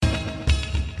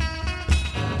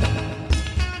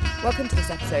Welcome to this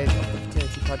episode of the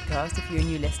Fertility Podcast. If you're a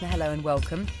new listener, hello and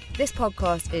welcome. This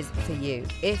podcast is for you.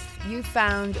 If you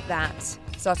found that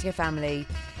starting a family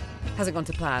hasn't gone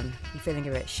to plan, you're feeling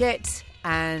a bit shit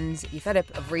and you're fed up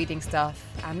of reading stuff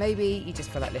and maybe you just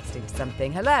feel like listening to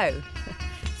something, hello.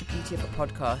 It's the beauty of a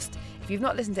podcast. If you've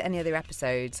not listened to any other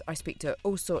episodes, I speak to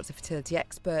all sorts of fertility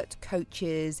experts,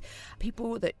 coaches,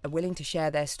 people that are willing to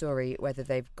share their story, whether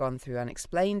they've gone through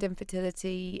unexplained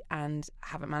infertility and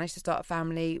haven't managed to start a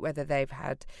family, whether they've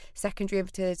had secondary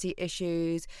infertility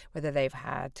issues, whether they've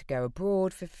had to go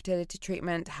abroad for fertility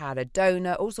treatment, had a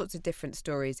donor, all sorts of different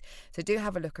stories. So do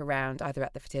have a look around either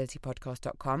at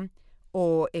thefertilitypodcast.com,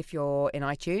 or if you're in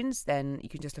iTunes, then you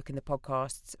can just look in the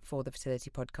podcasts for the Fertility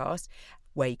Podcast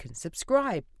where you can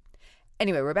subscribe.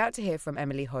 Anyway, we're about to hear from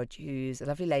Emily Hodge, who's a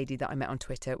lovely lady that I met on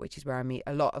Twitter, which is where I meet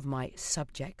a lot of my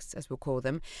subjects, as we'll call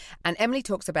them. And Emily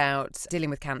talks about dealing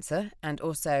with cancer and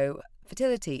also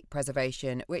fertility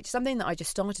preservation, which is something that I just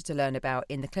started to learn about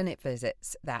in the clinic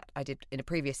visits that I did in a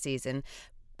previous season.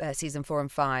 Season 4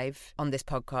 and 5 on this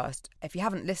podcast. If you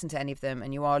haven't listened to any of them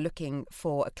and you are looking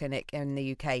for a clinic in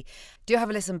the UK, do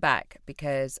have a listen back,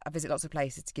 because I visit lots of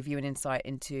places to give you an insight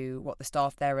into what the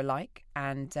staff there are like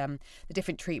and the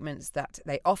different treatments that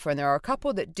they offer. And there are a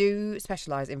couple that do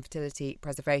specialise in fertility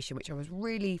preservation, which I was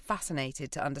really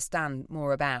fascinated to understand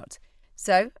more about.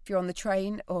 So if you're on the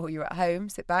train or you're at home,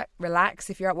 sit back, relax.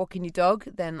 If you're out walking your dog,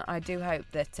 then I do hope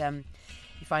that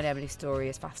you find Emily's story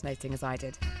as fascinating as I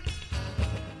did.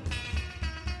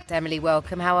 Emily,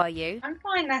 welcome. How are you? I'm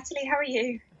fine, Natalie. How are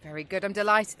you? Very good. I'm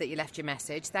delighted that you left your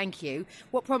message. Thank you.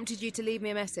 What prompted you to leave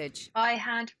me a message? I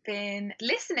had been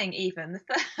listening, even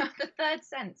the third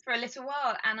sense, for a little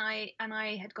while, and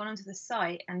I had gone onto the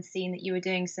site and seen that you were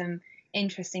doing some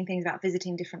interesting things about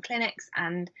visiting different clinics,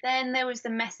 and then there was the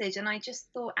message, and I just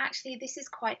thought, actually, this is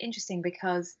quite interesting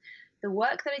because the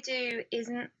work that I do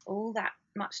isn't all that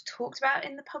much talked about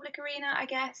in the public arena, I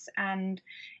guess, and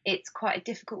it's quite a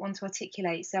difficult one to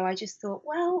articulate. So I just thought,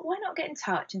 well, why not get in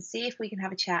touch and see if we can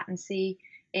have a chat and see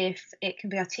if it can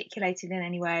be articulated in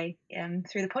any way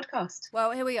through the podcast.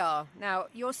 Well, here we are. Now,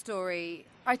 your story,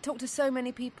 I talk to so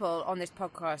many people on this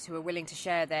podcast who are willing to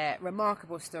share their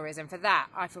remarkable stories, and for that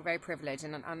I feel very privileged,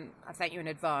 and I thank you in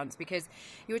advance, because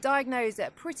you were diagnosed at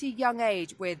a pretty young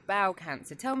age with bowel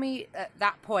cancer. Tell me at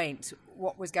that point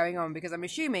what was going on, because I'm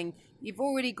assuming you've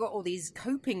already got all these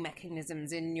coping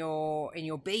mechanisms in your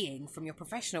being from your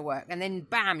professional work, and then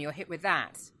bam, you're hit with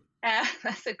that.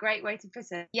 That's a great way to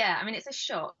put it. Yeah, I mean, it's a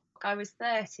shock. I was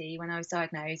 30 when I was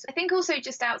diagnosed. I think also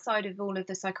just outside of all of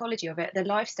the psychology of it, the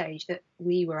life stage that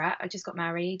we were at, I just got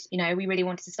married. You know, we really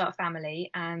wanted to start a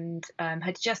family, and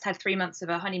had just had 3 months of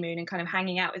a honeymoon and kind of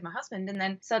hanging out with my husband, and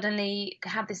then suddenly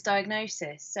had this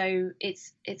diagnosis. So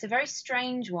it's a very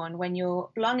strange one when you're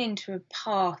flung into a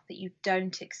path that you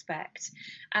don't expect.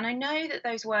 And I know that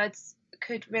those words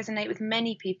could resonate with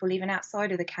many people, even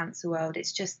outside of the cancer world.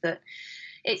 It's just that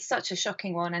it's such a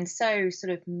shocking one and so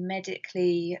sort of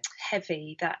medically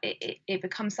heavy that it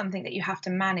becomes something that you have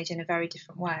to manage in a very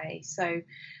different way. So,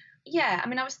 yeah, I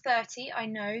mean, I was 30. I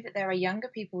know that there are younger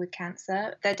people with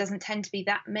cancer. There doesn't tend to be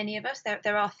that many of us.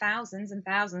 There are thousands and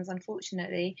thousands,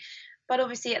 unfortunately. But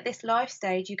obviously at this life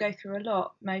stage, you go through a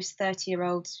lot. Most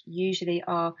 30-year-olds usually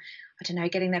are, I don't know,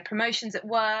 getting their promotions at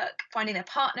work, finding their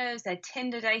partners, they're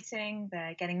Tinder dating,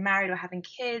 they're getting married or having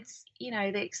kids, you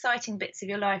know, the exciting bits of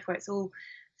your life where it's all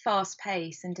fast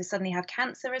paced, and to suddenly have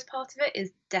cancer as part of it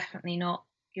is definitely not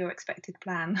your expected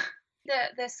plan.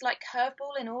 The slight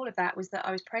curveball in all of that was that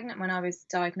I was pregnant when I was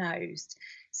diagnosed.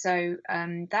 So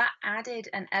that added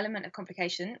an element of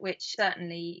complication, which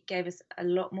certainly gave us a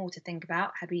lot more to think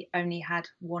about had we only had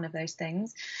one of those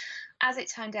things. As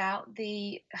it turned out,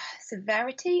 the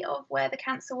severity of where the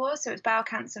cancer was, so it's bowel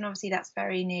cancer, and obviously that's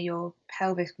very near your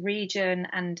pelvic region,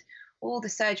 and all the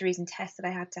surgeries and tests that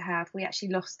I had to have, we actually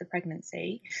lost the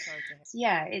pregnancy.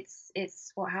 Yeah,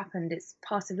 it's what happened. It's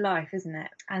part of life, isn't it?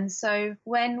 And so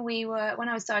when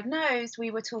I was diagnosed,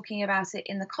 we were talking about it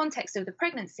in the context of the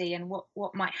pregnancy and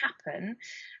what might happen.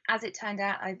 As it turned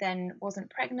out, I then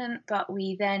wasn't pregnant, but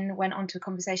we then went on to a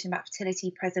conversation about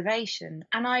fertility preservation.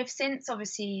 And I've since,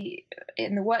 obviously,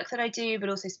 in the work that I do, but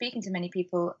also speaking to many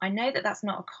people, I know that that's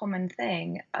not a common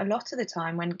thing. A lot of the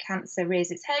time when cancer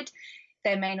rears its head,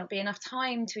 there may not be enough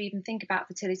time to even think about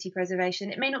fertility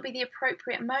preservation. It may not be the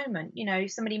appropriate moment. You know,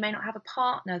 somebody may not have a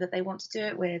partner that they want to do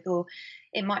it with, or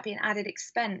it might be an added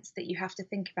expense that you have to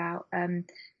think about.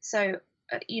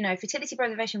 You know, fertility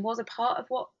preservation was a part of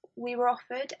what we were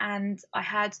offered, and I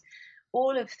had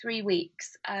all of 3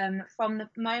 weeks from the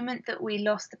moment that we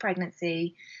lost the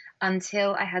pregnancy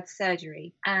until I had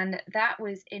surgery. And that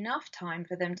was enough time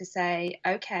for them to say,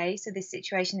 okay, so this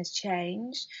situation has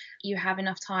changed. You have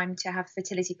enough time to have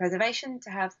fertility preservation,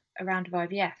 to have a round of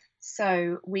IVF.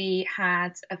 So we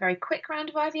had a very quick round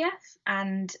of IVF,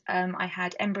 and I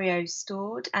had embryos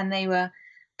stored, and they were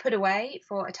put away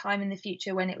for a time in the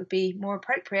future when it would be more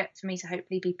appropriate for me to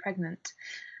hopefully be pregnant.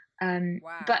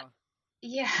 Wow. But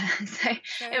yeah, so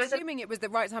it was assuming it was the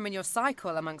right time in your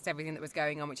cycle amongst everything that was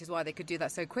going on, which is why they could do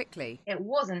that so quickly. It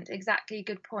wasn't exactly a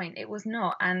good point. It was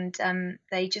not. And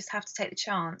they just have to take the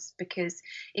chance, because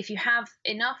if you have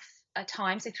enough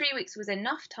time, so 3 weeks was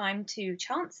enough time to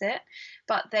chance it,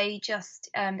 but they just,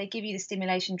 they give you the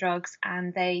stimulation drugs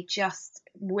and they just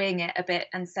wing it a bit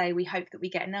and say, we hope that we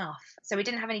get enough. So we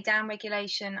didn't have any down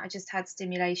regulation. I just had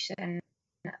stimulation.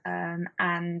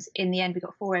 And in the end, we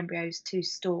got 4 embryos to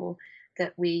store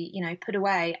that we, put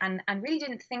away and really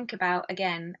didn't think about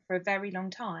again for a very long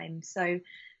time. So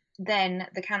then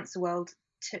the cancer world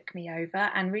took me over,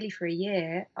 and really for a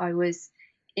year I was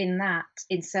in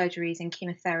surgeries, in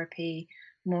chemotherapy,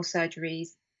 more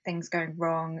surgeries, things going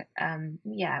wrong.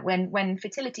 When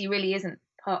fertility really isn't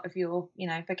part of your,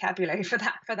 vocabulary for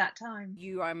that time.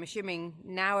 You, I'm assuming,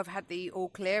 now have had the all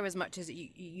clear, as much as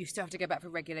you still have to go back for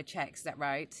regular checks. Is that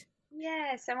right?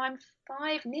 Yeah, so I'm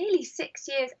nearly 6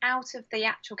 years out of the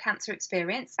actual cancer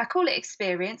experience. I call it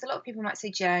experience. A lot of people might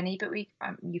say journey, but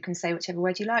you can say whichever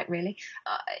word you like, really.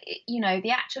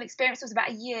 The actual experience was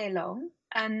about a year long,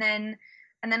 and then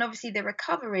obviously the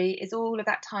recovery is all of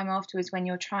that time afterwards, when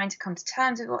you're trying to come to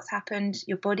terms with what's happened.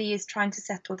 Your body is trying to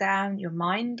settle down. Your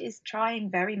mind is trying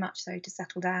very much so to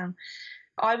settle down.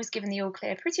 I was given the all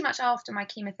clear pretty much after my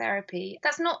chemotherapy.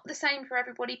 That's not the same for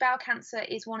everybody. Bowel cancer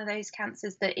is one of those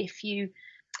cancers that if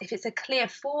it's a clear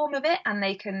form of it and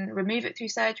they can remove it through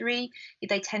surgery,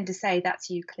 they tend to say that's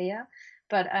you clear.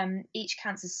 But each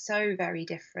cancer is so very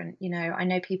different. I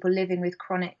know people living with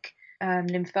chronic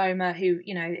lymphoma who,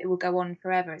 it will go on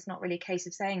forever. It's not really a case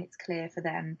of saying it's clear for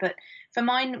them. But for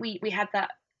mine, we had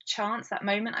that chance, that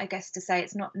moment, I guess, to say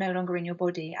it's no longer in your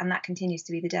body, and that continues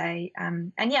to be the day.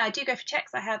 And yeah, I do go for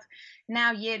checks. I have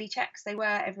now yearly checks. They were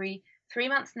every 3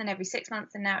 months and then every 6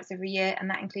 months, and now it's every year,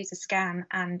 and that includes a scan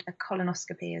and a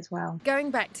colonoscopy as well. Going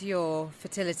back to your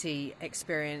fertility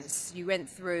experience, you went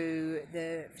through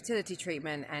the fertility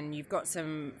treatment and you've got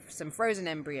some frozen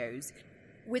embryos.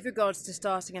 With regards to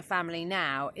starting a family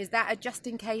now, is that a just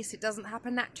in case it doesn't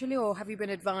happen naturally, or have you been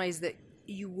advised that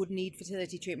you would need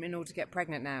fertility treatment in order to get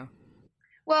pregnant now?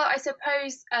 Well, I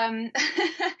suppose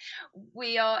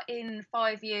we are in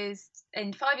 5 years.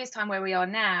 In 5 years' time, where we are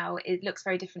now, it looks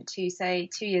very different to, say,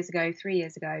 2 years ago, 3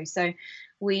 years ago. So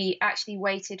we actually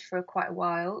waited for quite a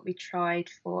while. We tried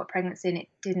for a pregnancy and it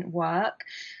didn't work.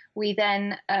 We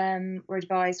then were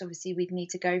advised, obviously, we'd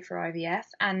need to go for IVF,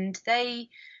 and they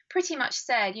pretty much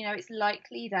said, it's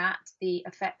likely that the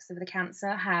effects of the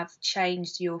cancer have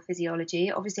changed your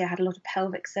physiology. Obviously, I had a lot of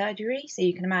pelvic surgery, so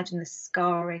you can imagine the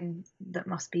scarring that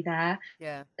must be there.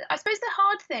 Yeah. I suppose the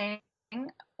hard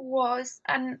thing was,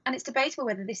 and it's debatable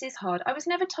whether this is hard, I was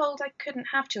never told I couldn't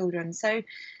have children. So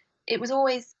it was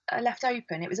always left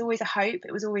open. It was always a hope.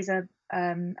 It was always a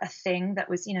thing that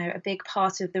was, a big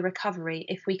part of the recovery.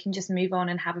 If we can just move on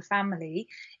and have a family,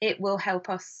 it will help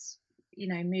us,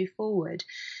 move forward.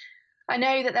 I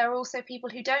know that there are also people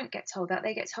who don't get told that.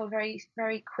 They get told very,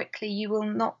 very quickly, you will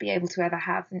not be able to ever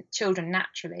have children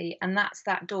naturally, and that's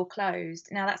that door closed.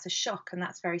 Now, that's a shock, and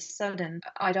that's very sudden.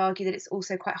 I'd argue that it's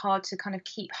also quite hard to kind of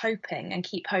keep hoping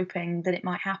that it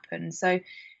might happen. So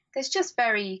there's just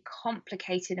very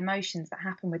complicated emotions that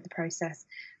happen with the process.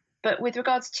 But with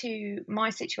regards to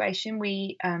my situation,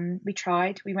 we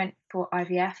tried. We went for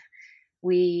IVF.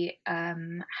 We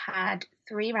had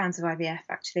 3 rounds of IVF,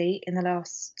 actually, in the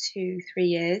last 2-3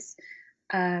 years.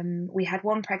 We had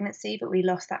 1 pregnancy, but we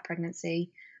lost that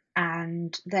pregnancy.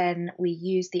 And then we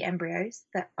used the embryos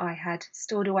that I had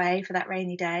stored away for that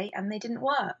rainy day, and they didn't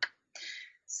work.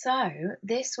 So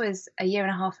this was a year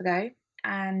and a half ago,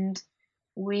 and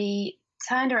we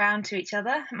turned around to each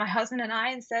other, my husband and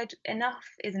I, and said, enough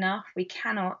is enough. We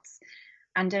cannot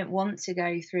and don't want to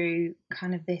go through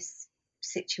kind of this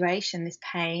situation, this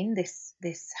pain, this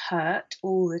hurt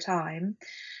all the time.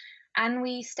 And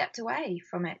we stepped away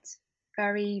from it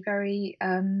very, very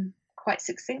quite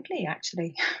succinctly,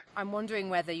 actually. I'm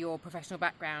wondering whether your professional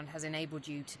background has enabled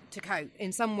you to cope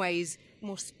in some ways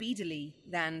more speedily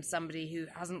than somebody who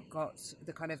hasn't got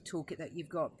the kind of toolkit that you've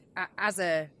got. As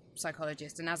a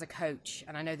psychologist and as a coach,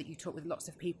 and I know that you talk with lots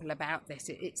of people about this,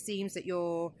 it seems that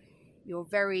you're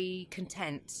very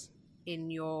content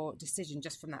in your decision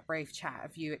just from that brave chat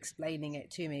of you explaining it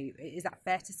to me. Is that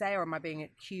fair to say, or am I being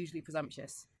hugely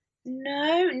presumptuous?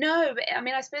 No. But I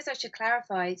mean, I suppose I should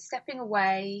clarify. Stepping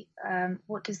away,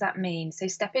 what does that mean? So,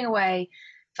 stepping away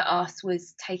for us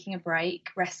was taking a break,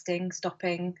 resting,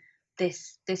 stopping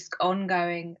this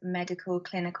ongoing medical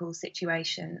clinical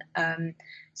situation.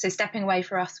 So, stepping away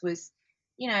for us was,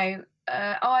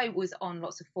 I was on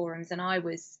lots of forums, and I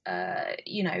was,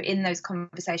 in those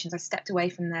conversations. I stepped away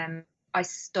from them. I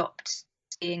stopped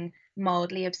being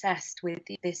mildly obsessed with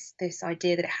this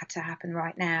idea that it had to happen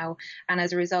right now, and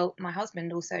as a result my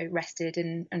husband also rested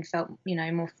and felt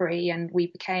more free, and we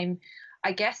became,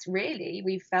 I guess, really,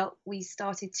 we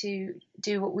started to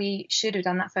do what we should have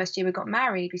done that first year we got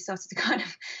married. We started to kind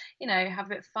of have a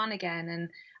bit of fun again, and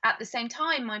at the same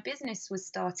time my business was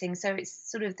starting, so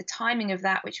it's sort of the timing of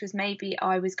that, which was maybe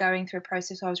I was going through a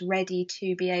process. I was ready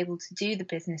to be able to do the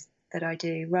business that I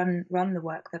do, run the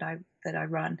work that I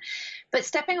run. But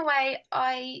stepping away,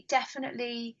 I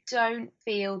definitely don't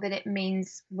feel that it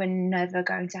means we're never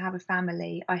going to have a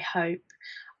family. I hope.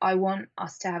 I want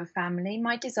us to have a family.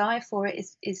 My desire for it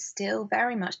is still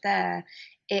very much there.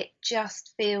 It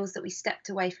just feels that we stepped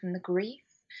away from the grief.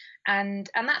 And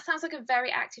that sounds like a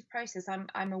very active process.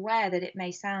 I'm aware that it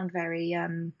may sound very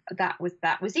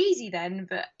that was easy then,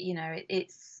 but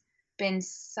it's been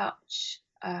such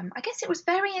I guess it was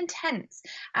very intense.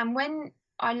 And when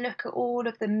I look at all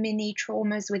of the mini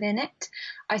traumas within it,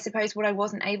 I suppose what I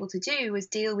wasn't able to do was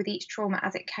deal with each trauma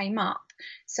as it came up.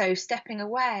 So stepping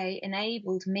away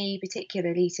enabled me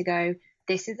particularly to go,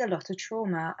 this is a lot of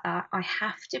trauma. I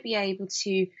have to be able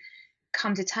to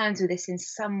come to terms with this in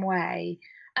some way.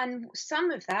 And some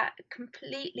of that,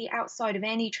 completely outside of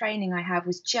any training I have,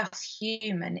 was just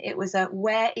human. It was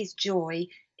where is joy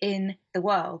in the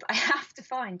world? I have to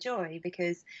find joy,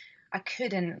 because I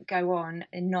couldn't go on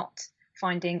and not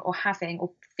finding or having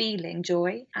or feeling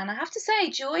joy. And I have to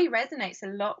say, joy resonates a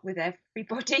lot with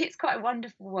everybody. It's quite a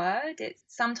wonderful word. It's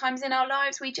sometimes in our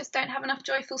lives we just don't have enough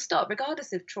joy, full stop,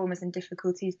 regardless of traumas and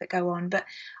difficulties that go on. But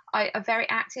I very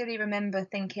actively remember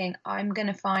thinking, I'm going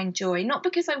to find joy, not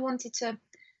because I wanted to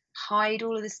hide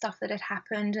all of the stuff that had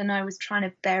happened and I was trying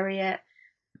to bury it.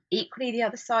 Equally, the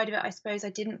other side of it, I suppose, I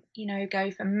didn't, go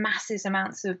for massive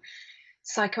amounts of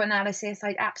psychoanalysis.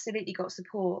 I absolutely got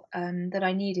support that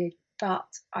I needed, but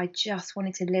I just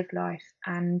wanted to live life.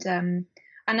 And I'm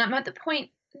at the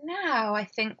point now, I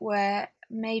think, where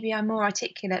maybe I'm more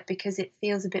articulate because it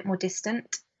feels a bit more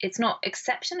distant. It's not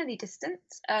exceptionally distant.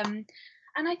 And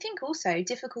I think also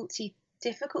difficult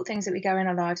things that we go in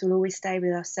our lives will always stay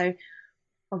with us. So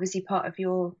obviously part of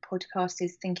your podcast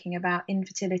is thinking about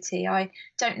infertility. I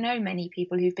don't know many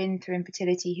people who've been through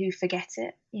infertility who forget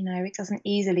it. It doesn't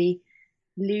easily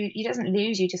lose. It doesn't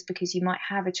lose you just because you might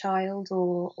have a child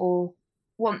or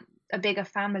want a bigger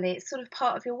family. It's sort of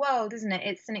part of your world, isn't it?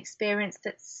 It's an experience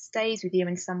that stays with you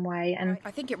in some way. And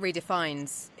I think it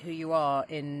redefines who you are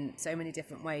in so many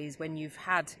different ways when you've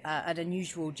had an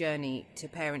unusual journey to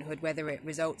parenthood, whether it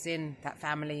results in that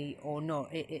family or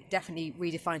not. It definitely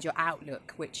redefines your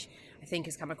outlook, which I think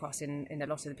has come across in a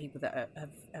lot of the people that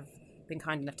have been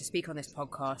kind enough to speak on this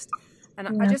podcast. And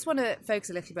yeah. I just want to focus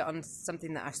a little bit on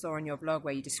something that I saw on your blog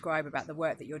where you describe about the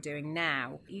work that you're doing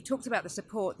now. You talked about the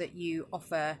support that you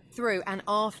offer through and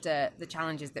after the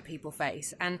challenges that people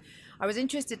face. And I was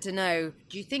interested to know,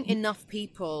 do you think enough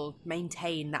people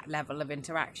maintain that level of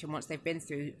interaction once they've been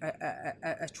through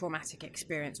a traumatic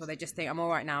experience, or they just think, I'm all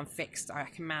right now, I'm fixed, I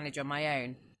can manage on my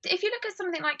own? If you look at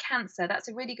something like cancer, that's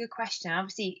a really good question.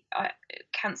 Obviously,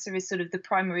 cancer is sort of the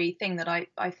primary thing that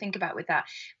I think about with that.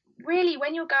 Really,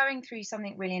 when you're going through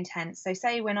something really intense, so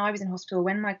say when I was in hospital,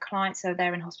 when my clients are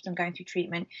there in hospital and going through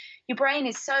treatment, your brain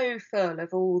is so full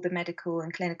of all the medical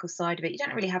and clinical side of it, you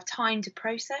don't really have time to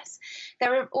process.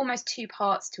 There are almost two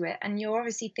parts to it, and you're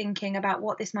obviously thinking about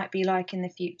what this might be like in the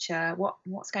future,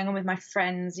 what's going on with my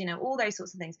friends, all those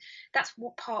sorts of things. That's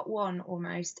what part one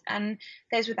almost. And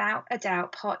there's without a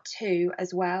doubt part two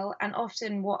as well. And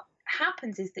often what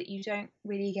happens is that you don't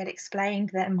really get explained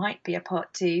there might be a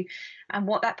part two and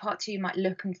what that part two might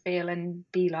look and feel and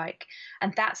be like.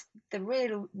 And that's the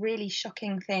really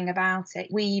shocking thing about it.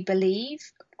 We believe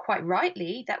quite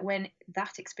rightly that when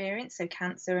that experience, so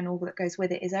cancer and all that goes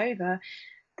with it, is over,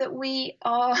 that we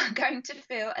are going to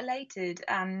feel elated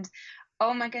and,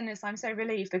 oh my goodness, I'm so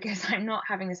relieved because I'm not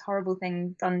having this horrible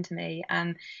thing done to me.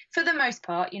 And for the most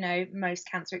part,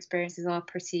 most cancer experiences are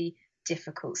pretty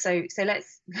difficult. So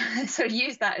let's sort of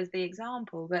use that as the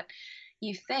example. But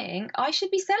you think, I should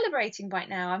be celebrating right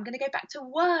now. I'm going to go back to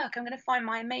work. I'm going to find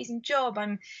my amazing job.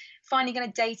 I'm finally going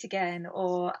to date again.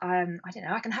 Or, I don't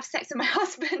know, I can have sex with my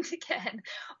husband again.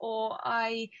 Or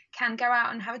I can go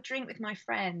out and have a drink with my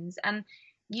friends. And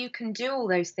you can do all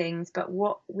those things. But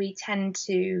what we tend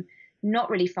to not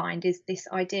really find is this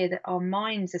idea that our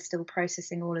minds are still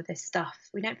processing all of this stuff.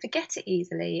 We don't forget it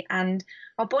easily, and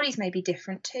our bodies may be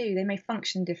different too. They may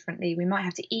function differently. We might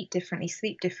have to eat differently,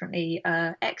 sleep differently,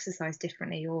 exercise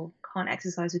differently, or can't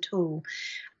exercise at all.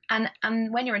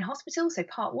 And when you're in hospital, so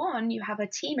part one, you have a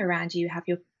team around you. You have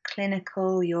your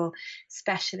clinical, your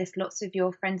specialist, lots of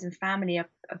your friends and family are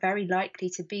very likely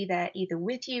to be there either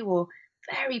with you or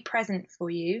very present for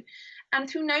you. And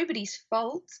through nobody's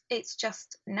fault, it's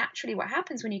just naturally what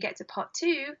happens when you get to part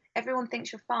two. Everyone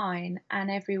thinks you're fine and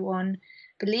everyone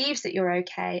believes that you're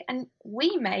okay. And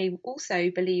we may also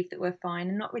believe that we're fine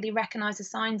and not really recognize the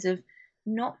signs of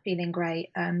not feeling great.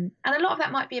 And a lot of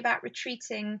that might be about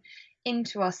retreating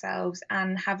into ourselves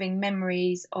and having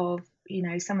memories of,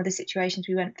 some of the situations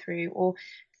we went through, or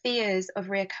fears of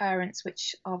reoccurrence,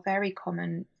 which are very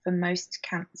common for most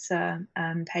cancer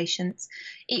patients.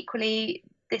 Equally,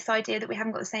 this idea that we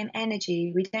haven't got the same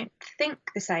energy, we don't think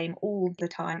the same all the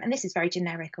time. And this is very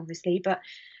generic, obviously, but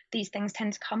these things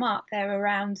tend to come up. They're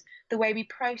around the way we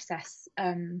process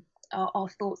our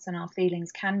thoughts and our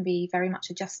feelings can be very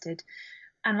much adjusted.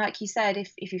 And like you said,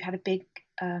 if you've had a big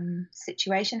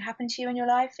situation happen to you in your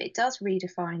life, it does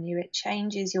redefine you. It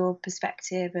changes your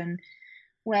perspective and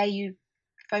where you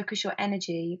focus your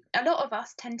energy. A lot of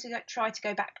us tend to try to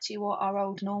go back to what our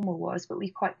old normal was, but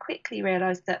we quite quickly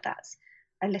realise that that's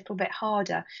a little bit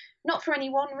harder, not for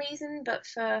any one reason, but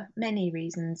for many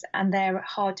reasons, and they're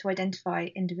hard to identify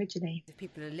individually. If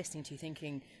people are listening to you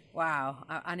thinking, wow,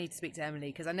 I need to speak to Emily,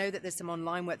 because I know that there's some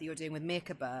online work that you're doing with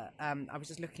Merkaba. I was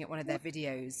just looking at one of their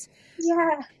videos.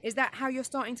 Yeah. Is that how you're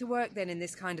starting to work then in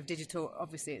this kind of digital,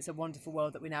 obviously it's a wonderful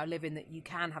world that we now live in, that you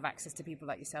can have access to people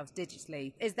like yourselves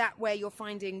digitally. Is that where you're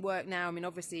finding work now? I mean,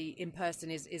 obviously in person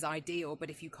is ideal,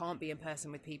 but if you can't be in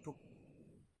person with people.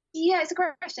 Yeah, it's a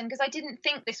great question, because I didn't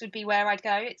think this would be where I'd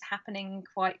go. It's happening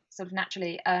quite sort of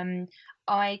naturally.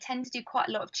 I tend to do quite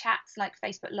a lot of chats, like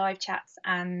Facebook Live chats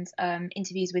and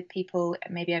interviews with people,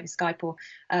 maybe over Skype or,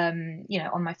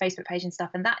 on my Facebook page and stuff.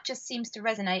 And that just seems to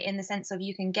resonate in the sense of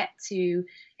you can get to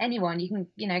anyone. You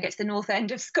can, get to the north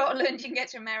end of Scotland. You can get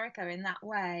to America in that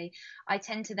way. I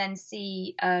tend to then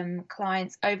see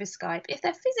clients over Skype. If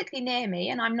they're physically near me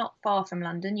and I'm not far from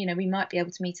London, we might be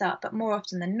able to meet up. But more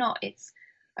often than not, it's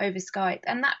over Skype.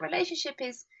 And that relationship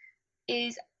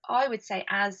is I would say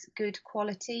as good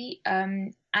quality,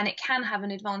 and it can have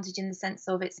an advantage in the sense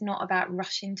of it's not about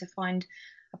rushing to find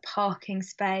a parking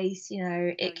space.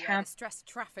 Can stress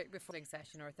traffic before a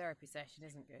session or a therapy session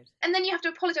isn't good, and then you have to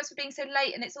apologize for being so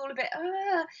late, and it's all a bit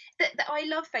that I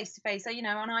love face to face, and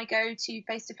I go to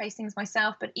face to face things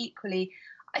myself, but equally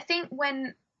I think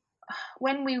when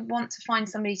we want to find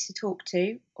somebody to talk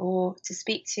to or to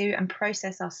speak to and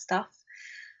process our stuff,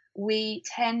 we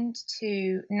tend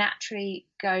to naturally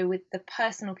go with the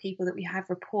personal people that we have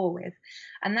rapport with.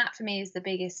 And that for me is the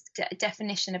biggest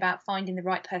definition about finding the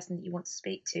right person that you want to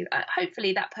speak to.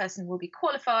 Hopefully that person will be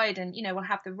qualified and, will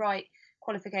have the right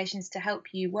qualifications to help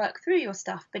you work through your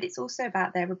stuff, but it's also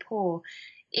about their rapport.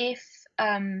 If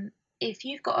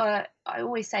you've got I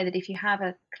always say that if you have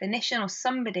a clinician or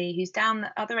somebody who's down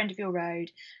the other end of your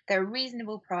road, they're a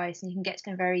reasonable price and you can get to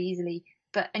them very easily,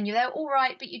 and they're all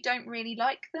right, but you don't really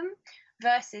like them,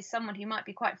 versus someone who might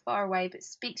be quite far away but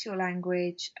speaks your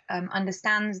language,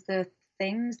 understands the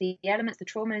things, the elements, the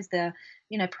traumas, the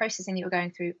processing that you're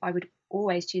going through, I would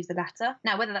always choose the latter.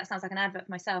 Now, whether that sounds like an advert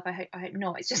for myself, I hope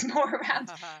not. It's just more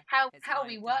around how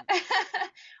we work.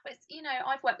 It's,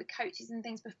 I've worked with coaches and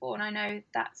things before, and I know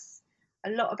that's a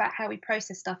lot about how we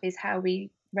process stuff is how we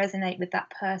resonate with that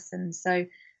person. So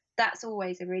that's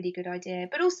always a really good idea.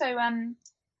 But also,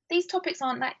 these topics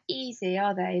aren't that easy,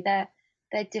 are they?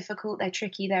 They're difficult, they're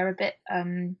tricky, they're a bit,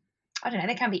 I don't know,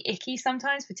 they can be icky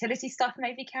sometimes. Fertility stuff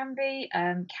maybe can be,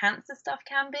 cancer stuff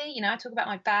can be. I talk about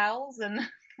my bowels and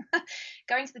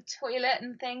going to the toilet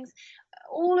and things.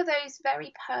 All of those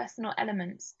very personal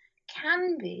elements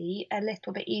can be a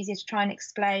little bit easier to try and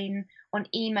explain on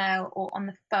email or on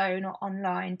the phone or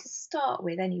online to start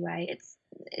with anyway.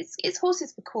 It's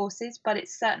horses for courses, but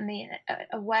it's certainly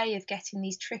a way of getting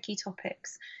these tricky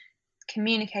topics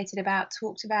communicated about,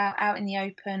 talked about, out in the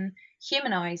open,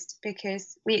 humanized,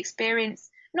 because we experience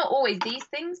not always these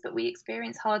things, but we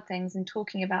experience hard things, and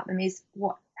talking about them is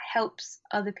what helps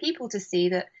other people to see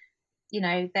that,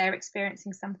 they're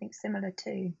experiencing something similar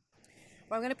too.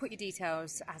 Well, I'm going to put your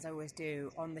details, as I always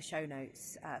do, on the show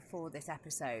notes for this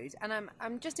episode. And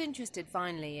I'm just interested,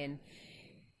 finally, in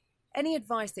any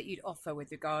advice that you'd offer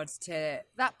with regards to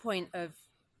that point of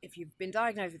if you've been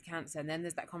diagnosed with cancer, and then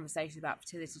there's that conversation about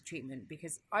fertility treatment,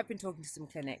 because I've been talking to some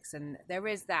clinics and there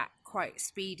is that quite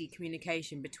speedy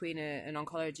communication between an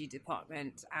oncology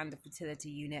department and a fertility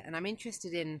unit. And I'm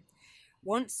interested in,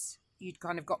 once you'd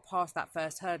kind of got past that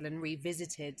first hurdle and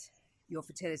revisited your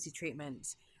fertility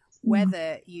treatment,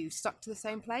 whether you stuck to the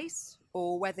same place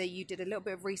or whether you did a little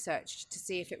bit of research to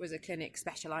see if it was a clinic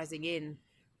specialising in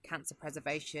cancer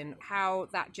preservation, how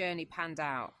that journey panned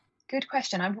out. Good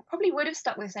question. I probably would have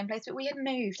stuck with the same place, but we had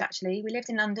moved, actually. We lived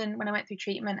in London when I went through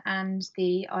treatment and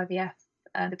the IVF,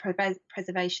 the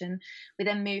preservation. We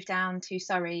then moved down to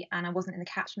Surrey and I wasn't in the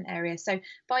catchment area. So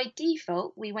by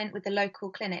default, we went with the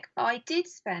local clinic. But I did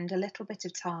spend a little bit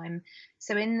of time.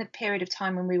 So in the period of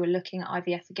time when we were looking at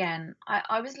IVF again,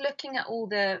 I was looking at all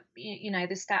the,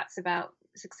 the stats about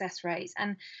success rates.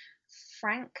 And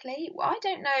frankly, I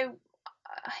don't know.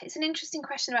 It's an interesting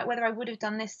question about whether I would have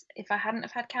done this if I hadn't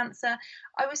have had cancer.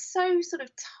 I was so sort of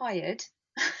tired.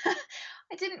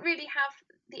 I didn't really have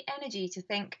the energy to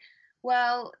think,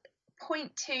 well,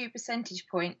 0.2 percentage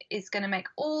point is going to make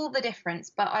all the difference,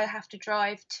 but I have to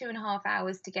drive 2.5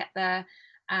 hours to get there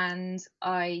and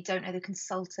I don't know the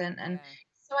consultant. And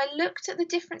so I looked at the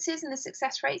differences in the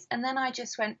success rates and then I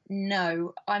just went,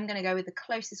 no, I'm going to go with the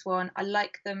closest one. I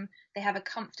like them. They have a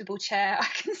comfortable chair I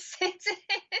can sit in.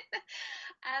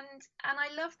 And I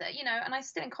love that, and I'm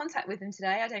still in contact with them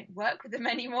today. I don't work with them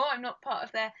anymore. I'm not part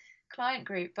of their client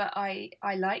group, but I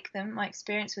like them. My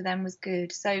experience with them was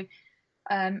good. So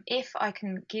if I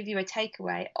can give you a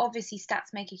takeaway, obviously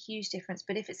stats make a huge difference,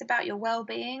 but if it's about your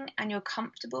well-being and your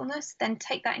comfortableness, then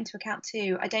take that into account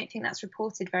too. I don't think that's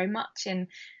reported very much in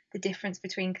the difference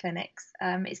between clinics.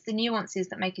 It's the nuances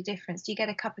that make a difference. Do you get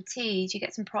a cup of tea? Do you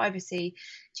get some privacy?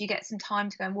 Do you get some time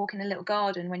to go and walk in a little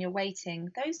garden when you're waiting?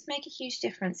 Those make a huge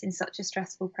difference in such a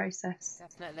stressful process.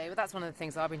 Definitely. Well, that's one of the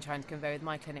things I've been trying to convey with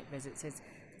my clinic visits, is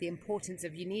the importance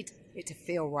of, you need it to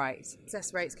feel right.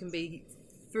 Success rates can be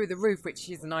through the roof, which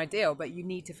isn't ideal, but you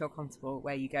need to feel comfortable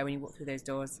where you go when you walk through those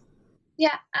doors.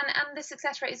 Yeah, and the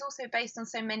success rate is also based on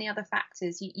so many other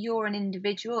factors. You're an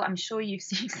individual. I'm sure you've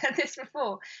said this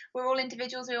before. We're all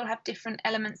individuals. We all have different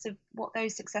elements of what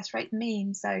those success rates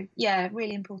mean. So, yeah,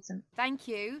 really important. Thank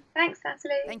you. Thanks,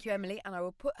 Natalie. Thank you, Emily. And I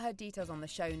will put her details on the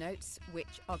show notes,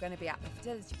 which are going to be at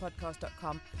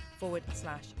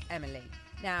thefertilitypodcast.com/Emily.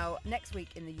 Now, next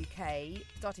week in the UK,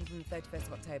 starting from the 31st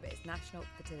of October, it's National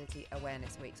Fertility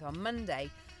Awareness Week. So on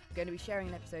Monday, I'm going to be sharing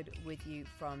an episode with you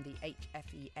from the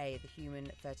HFEA, the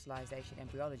Human Fertilisation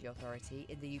Embryology Authority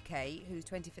in the UK, whose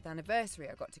 25th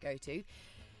anniversary I got to go to.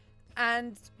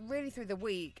 And really through the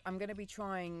week, I'm going to be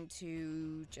trying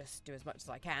to just do as much as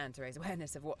I can to raise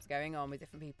awareness of what's going on with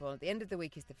different people. At the end of the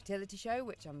week is the fertility show,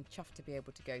 which I'm chuffed to be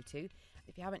able to go to.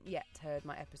 If you haven't yet heard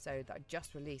my episode that I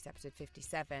just released, episode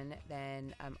 57,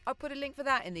 then I'll put a link for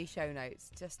that in the show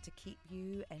notes just to keep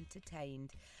you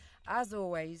entertained. As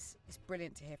always, it's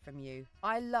brilliant to hear from you.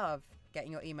 I love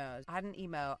getting your emails. I had an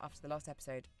email after the last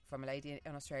episode from a lady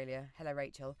in Australia, hello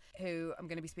Rachel, who I'm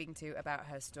going to be speaking to about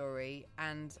her story,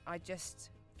 and I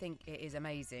just think it is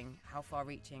amazing how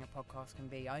far-reaching a podcast can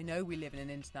be. I know we live in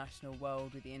an international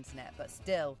world with the internet, but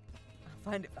still, I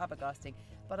find it flabbergasting.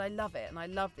 But I love it, and I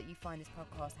love that you find this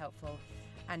podcast helpful,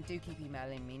 and do keep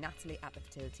emailing me,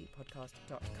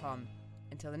 Natalie@thefertilitypodcast.com.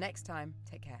 Until the next time,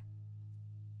 take care.